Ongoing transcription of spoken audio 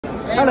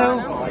Hello.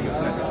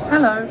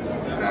 Hello.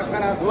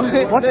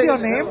 What's your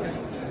name?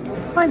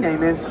 My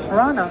name is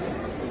Rana.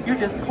 You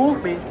just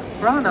called me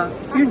Rana.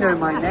 You know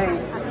my name.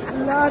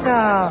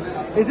 Lana.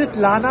 Is it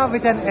Lana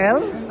with an L?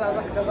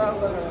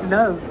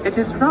 No, it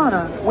is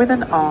Rana with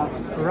an R.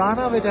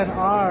 Rana with an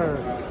R.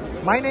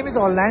 My name is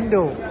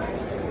Orlando.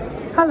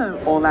 Hello,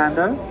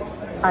 Orlando.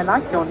 I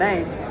like your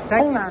name.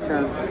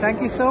 Orlando.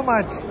 Thank you so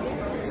much.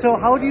 So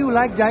how do you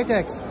like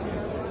Gitex?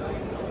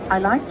 I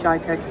like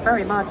Gitex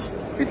very much.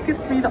 It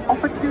gives me the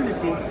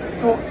opportunity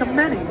to talk to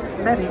many,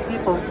 many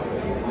people.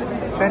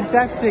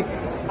 Fantastic.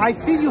 I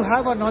see you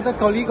have another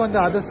colleague on the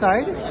other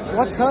side.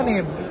 What's her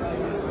name?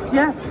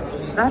 Yes,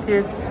 that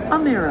is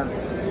Ameera.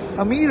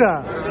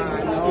 Ameera.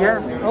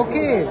 Yes.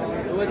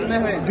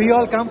 Okay. Do you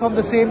all come from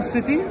the same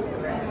city?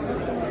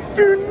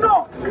 Do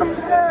not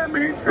compare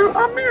me to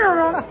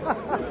Ameera.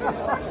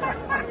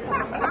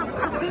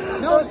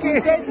 No, Okay. she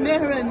said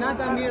Mehran, not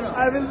Ameera.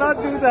 I will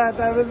not do that.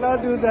 I will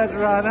not do that,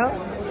 Rana.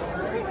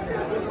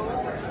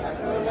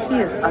 She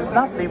is a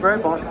lovely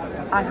robot.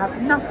 I have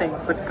nothing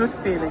but good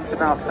feelings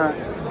about her.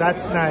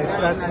 That's nice.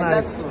 That's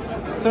nice.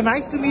 So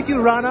nice to meet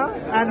you, Rana,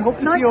 and hope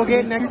to see you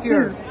again next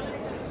year.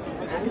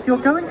 If you're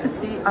going to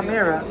see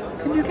Ameera,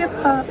 can you give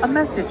her a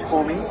message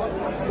for me?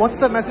 What's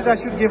the message I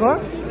should give her?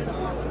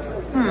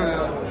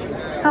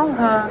 Tell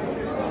her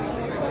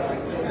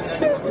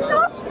she's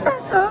not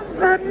better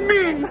than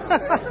me.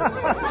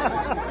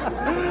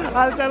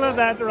 I'll tell her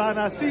that,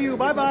 Rana. See you.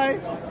 Bye-bye.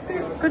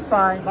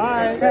 Goodbye.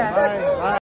 Bye. Take care. Bye. Bye.